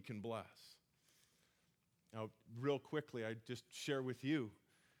so he can bless. Now, real quickly, I just share with you,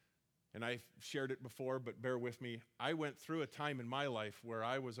 and I've shared it before, but bear with me. I went through a time in my life where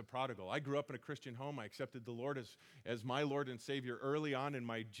I was a prodigal. I grew up in a Christian home. I accepted the Lord as my Lord and Savior early on in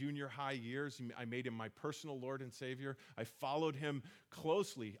my junior high years. I made him my personal Lord and Savior. I followed him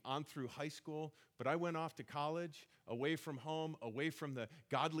closely on through high school, but I went off to college, away from home, away from the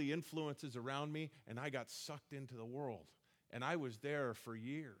godly influences around me, and I got sucked into the world. And I was there for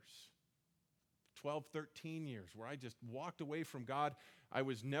years. 12, 13 years, where I just walked away from God. I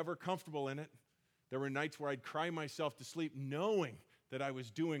was never comfortable in it. There were nights where I'd cry myself to sleep knowing that I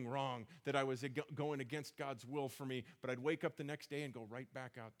was doing wrong, that I was going against God's will for me, but I'd wake up the next day and go right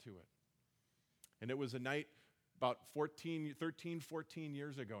back out to it. And it was a night about 13, 14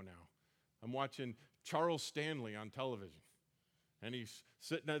 years ago now. I'm watching Charles Stanley on television. And he's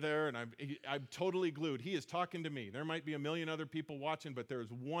sitting there, and I'm totally glued. He is talking to me. There might be a million other people watching, but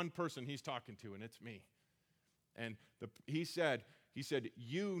there's one person he's talking to, and it's me. And he said,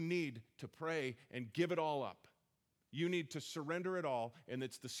 you need to pray and give it all up. You need to surrender it all, and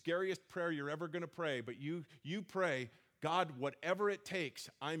it's the scariest prayer you're ever going to pray, but you pray, God, whatever it takes,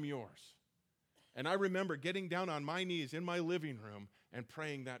 I'm yours. And I remember getting down on my knees in my living room and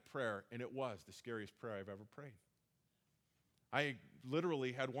praying that prayer, and it was the scariest prayer I've ever prayed. I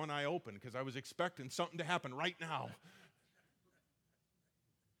literally had one eye open because I was expecting something to happen right now.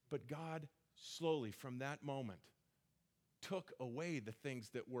 But God slowly, from that moment, took away the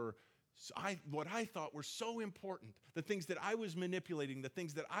things that were, what I thought were so important, the things that I was manipulating, the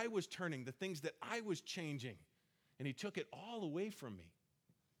things that I was turning, the things that I was changing. And he took it all away from me.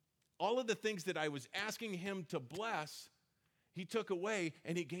 All of the things that I was asking him to bless, he took away,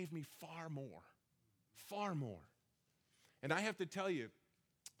 and he gave me far more. Far more. And I have to tell you,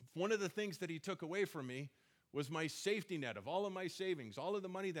 One of the things that he took away from me was my safety net of all of my savings, all of the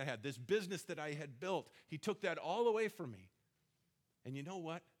money that I had, this business that I had built. He took that all away from me. And you know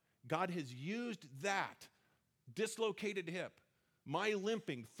what? God has used that dislocated hip, my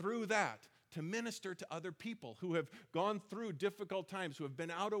limping through that, to minister to other people who have gone through difficult times, who have been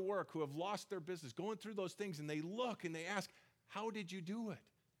out of work, who have lost their business, going through those things, and they look and they ask, how did you do it?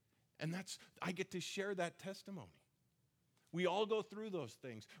 And I get to share that testimony. We all go through those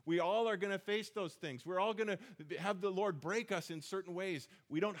things. We all are going to face those things. We're all going to have the Lord break us in certain ways.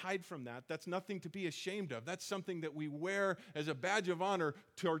 We don't hide from that. That's nothing to be ashamed of. That's something that we wear as a badge of honor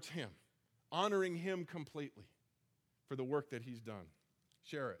towards Him, honoring Him completely for the work that He's done.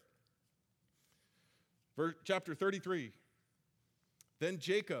 Share it. Chapter 33. Then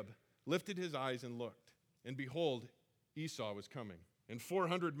Jacob lifted his eyes and looked, and behold, Esau was coming, and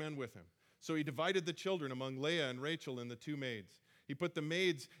 400 men with him. So he divided the children among Leah and Rachel and the two maids. He put the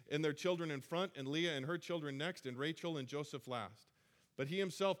maids and their children in front, and Leah and her children next, and Rachel and Joseph last. But he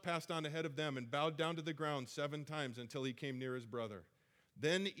himself passed on ahead of them and bowed down to the ground 7 times until he came near his brother.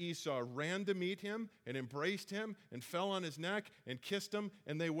 Then Esau ran to meet him and embraced him and fell on his neck and kissed him,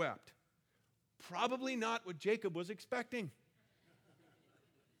 and they wept. Probably not what Jacob was expecting.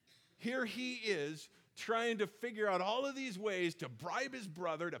 Here he is, trying to figure out all of these ways to bribe his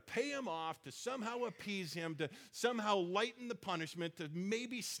brother, to pay him off, to somehow appease him, to somehow lighten the punishment, to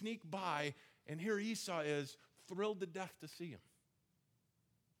maybe sneak by. And here Esau is, thrilled to death to see him.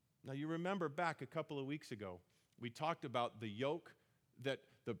 Now you remember back a couple of weeks ago, we talked about the yoke that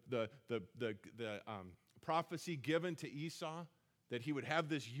the prophecy given to Esau, that he would have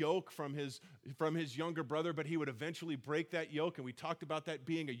this yoke from his younger brother, but he would eventually break that yoke. And we talked about that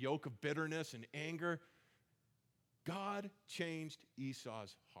being a yoke of bitterness and anger. God changed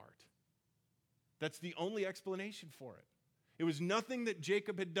Esau's heart. That's the only explanation for it. It was nothing that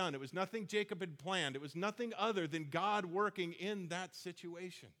Jacob had done. It was nothing Jacob had planned. It was nothing other than God working in that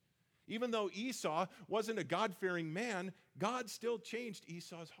situation. Even though Esau wasn't a God-fearing man, God still changed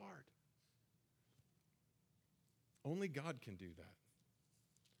Esau's heart. Only God can do that.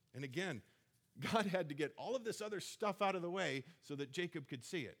 And again, God had to get all of this other stuff out of the way so that Jacob could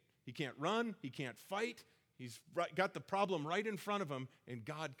see it. He can't run. He can't fight. He's got the problem right in front of him, and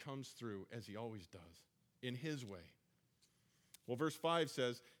God comes through as He always does, in His way. Well, verse 5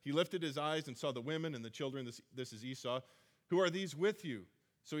 says, he lifted his eyes and saw the women and the children. This is Esau. Who are these with you?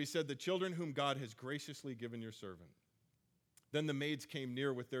 So he said, the children whom God has graciously given your servant. Then the maids came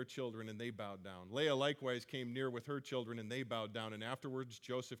near with their children, and they bowed down. Leah likewise came near with her children, and they bowed down. And afterwards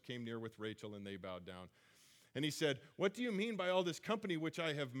Joseph came near with Rachel, and they bowed down. And he said, what do you mean by all this company which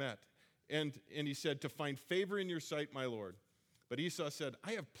I have met? And he said, to find favor in your sight, my lord. But Esau said,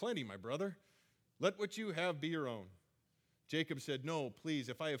 I have plenty, my brother. Let what you have be your own. Jacob said, no, please,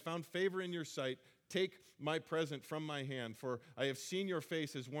 if I have found favor in your sight, take my present from my hand, for I have seen your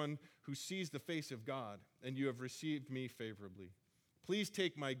face as one who sees the face of God, and you have received me favorably. Please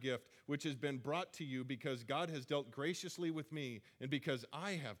take my gift, which has been brought to you, because God has dealt graciously with me, and because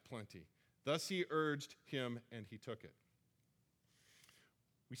I have plenty. Thus he urged him, and he took it.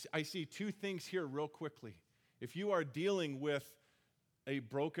 I see 2 things here real quickly. If you are dealing with a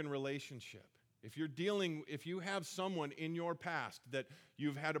broken relationship, if you have someone in your past that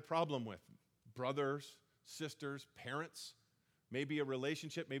you've had a problem with, brothers, sisters, parents, maybe a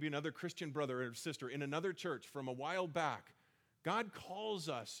relationship, maybe another Christian brother or sister in another church from a while back, God calls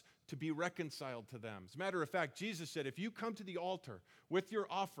us to be reconciled to them. As a matter of fact, Jesus said, if you come to the altar with your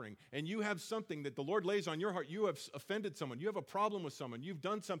offering and you have something that the Lord lays on your heart, you have offended someone, you have a problem with someone, you've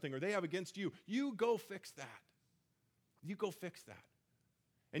done something or they have against you, you go fix that. You go fix that.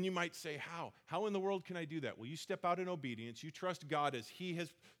 And you might say, how? How in the world can I do that? Well, you step out in obedience. You trust God as He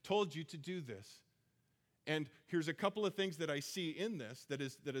has told you to do this. And here's a couple of things that I see in this that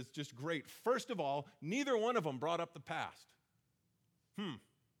is just great. First of all, neither one of them brought up the past.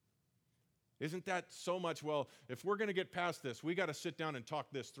 Isn't that so much? Well, if we're going to get past this, we got to sit down and talk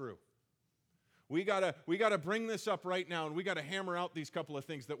this through. We got to bring this up right now, and we got to hammer out these couple of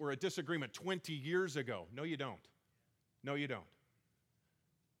things that were a disagreement 20 years ago. No, you don't. No, you don't.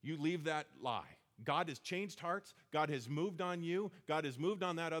 You leave that lie. God has changed hearts. God has moved on you. God has moved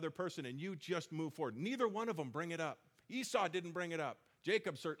on that other person, and you just move forward. Neither one of them bring it up. Esau didn't bring it up.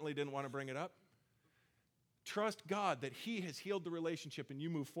 Jacob certainly didn't want to bring it up. Trust God that He has healed the relationship and you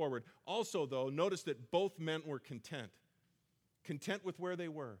move forward. Also, though, notice that both men were content. Content with where they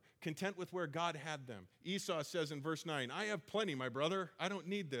were. Content with where God had them. Esau says in verse 9, I have plenty, my brother. I don't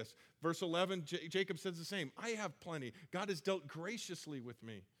need this. Verse 11, Jacob says the same. I have plenty. God has dealt graciously with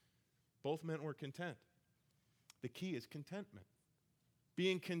me. Both men were content. The key is contentment.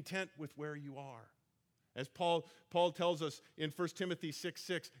 being content with where you are. As Paul tells us in 1 Timothy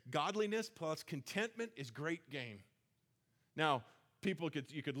 6:6, godliness plus contentment is great gain. Now,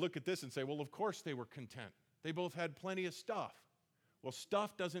 you could look at this and say, well, of course they were content. They both had plenty of stuff. Well,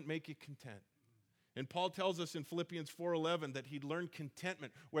 stuff doesn't make you content. And Paul tells us in Philippians 4:11 that he'd learned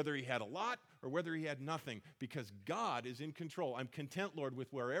contentment, whether he had a lot or whether he had nothing, because God is in control. I'm content, Lord,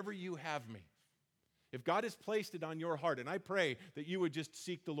 with wherever you have me. If God has placed it on your heart, and I pray that you would just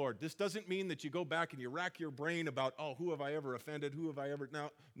seek the Lord. This doesn't mean that you go back and you rack your brain about, oh, who have I ever offended? Who have I ever...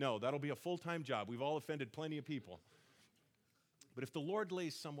 No, that'll be a full-time job. We've all offended plenty of people. But if the Lord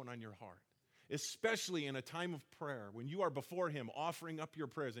lays someone on your heart, especially in a time of prayer, when you are before him offering up your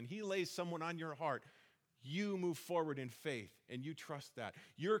prayers, and he lays someone on your heart, you move forward in faith, and you trust that.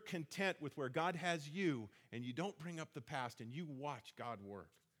 You're content with where God has you, and you don't bring up the past, and you watch God work.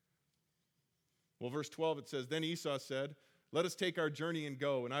 Well, verse 12, it says, Then Esau said, Let us take our journey and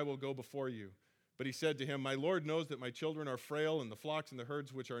go, and I will go before you. But he said to him, My Lord knows that my children are frail, and the flocks and the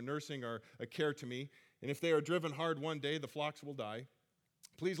herds which are nursing are a care to me. And if they are driven hard one day, the flocks will die.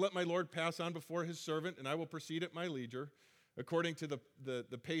 Please let my Lord pass on before his servant, and I will proceed at my leisure, according to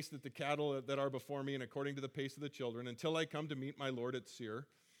the pace that the cattle that are before me, and according to the pace of the children, until I come to meet my Lord at Seir,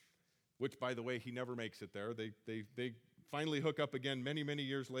 which, by the way, he never makes it there. They finally hook up again many, many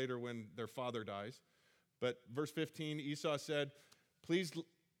years later when their father dies. But verse 15, Esau said, Please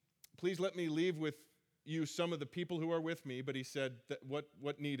let me leave with you some of the people who are with me. But he said,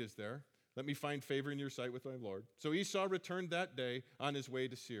 What need is there? Let me find favor in your sight with my Lord. So Esau returned that day on his way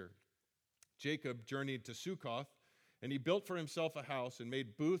to Seir. Jacob journeyed to Succoth, and he built for himself a house and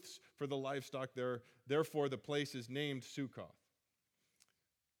made booths for the livestock there. Therefore, the place is named Succoth.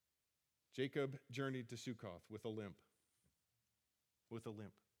 Jacob journeyed to Succoth with a limp. With a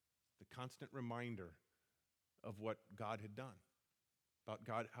limp. The constant reminder of what God had done,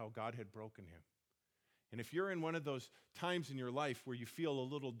 about how God had broken him. And if you're in one of those times in your life where you feel a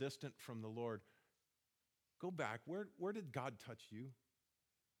little distant from the Lord, go back. Where did God touch you?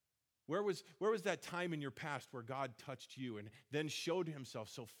 Where was that time in your past where God touched you and then showed himself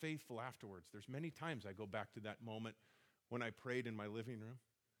so faithful afterwards? There's many times I go back to that moment when I prayed in my living room.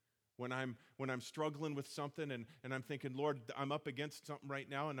 When I'm struggling with something and I'm thinking, Lord, I'm up against something right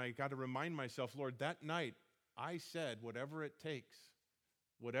now, and I got to remind myself, Lord, that night I said, whatever it takes,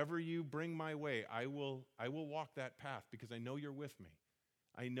 whatever you bring my way, I will walk that path because I know you're with me.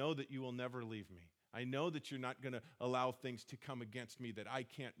 I know that you will never leave me. I know that you're not going to allow things to come against me that I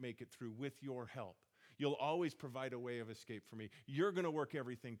can't make it through with your help. You'll always provide a way of escape for me. You're going to work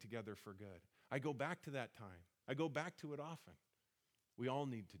everything together for good. I go back to that time. I go back to it often. We all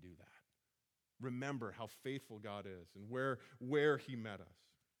need to do that. Remember how faithful God is and where he met us.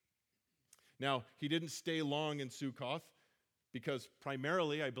 Now, he didn't stay long in Succoth because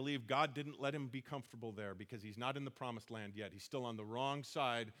primarily I believe God didn't let him be comfortable there because he's not in the promised land yet. He's still on the wrong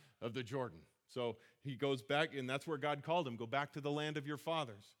side of the Jordan. So he goes back, and that's where God called him. Go back to the land of your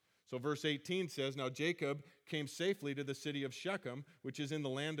fathers. So verse 18 says, Now Jacob came safely to the city of Shechem, which is in the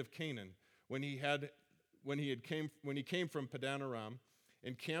land of Canaan, when he came from Padan Aram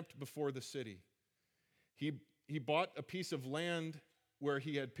and camped before the city. He bought a piece of land where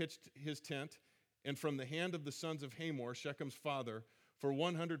he had pitched his tent, and from the hand of the sons of Hamor, Shechem's father, for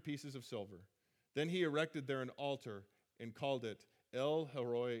 100 pieces of silver. Then he erected there an altar and called it El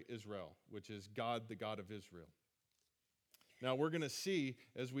Heroi Israel, which is God, the God of Israel. Now we're going to see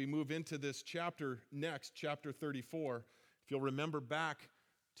as we move into this chapter next, chapter 34, if you'll remember back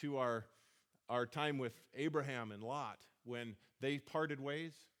to our time with Abraham and Lot, when they parted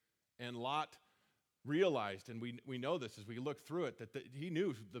ways, and Lot realized, and we know this as we look through it, that he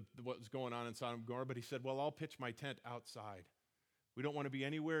knew what was going on in Sodom and Gomorrah, but he said, well, I'll pitch my tent outside. We don't want to be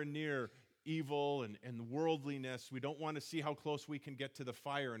anywhere near evil and worldliness. We don't want to see how close we can get to the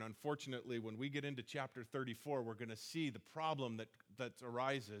fire. And unfortunately, when we get into chapter 34, we're going to see the problem that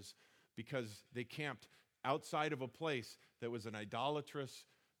arises because they camped outside of a place that was an idolatrous,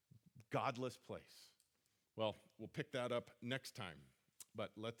 godless place. Well, we'll pick that up next time.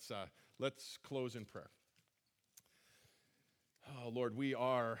 But let's close in prayer. Oh, Lord, we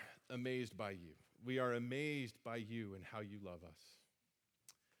are amazed by you. We are amazed by you and how you love us.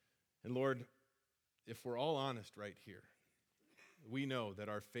 And Lord, if we're all honest right here, we know that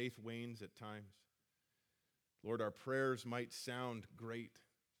our faith wanes at times. Lord, our prayers might sound great,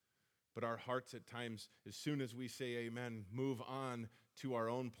 but our hearts at times, as soon as we say amen, move on to our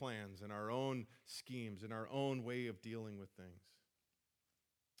own plans and our own schemes and our own way of dealing with things.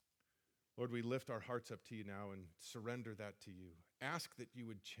 Lord, we lift our hearts up to you now and surrender that to you. Ask that you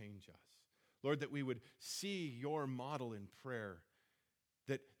would change us. Lord, that we would see your model in prayer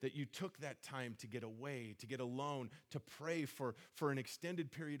that you took that time to get away, to get alone, to pray for an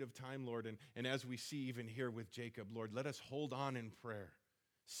extended period of time, Lord. And as we see even here with Jacob, Lord, let us hold on in prayer,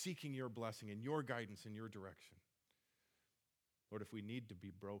 seeking your blessing and your guidance and your direction. Lord, if we need to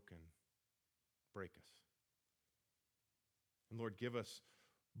be broken, break us. And Lord, give us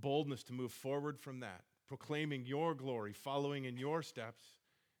boldness to move forward from that, proclaiming your glory, following in your steps,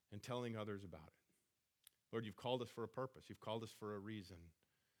 and telling others about it. Lord, you've called us for a purpose. You've called us for a reason.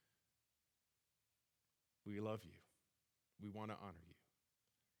 We love you. We want to honor you.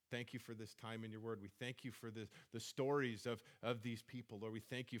 Thank you for this time in your word. We thank you for the stories of these people. Lord, we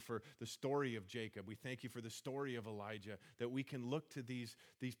thank you for the story of Jacob. We thank you for the story of Elijah, that we can look to these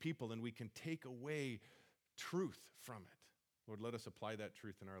people and we can take away truth from it. Lord, let us apply that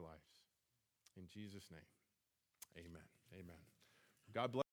truth in our lives. In Jesus' name, amen. Amen. God bless.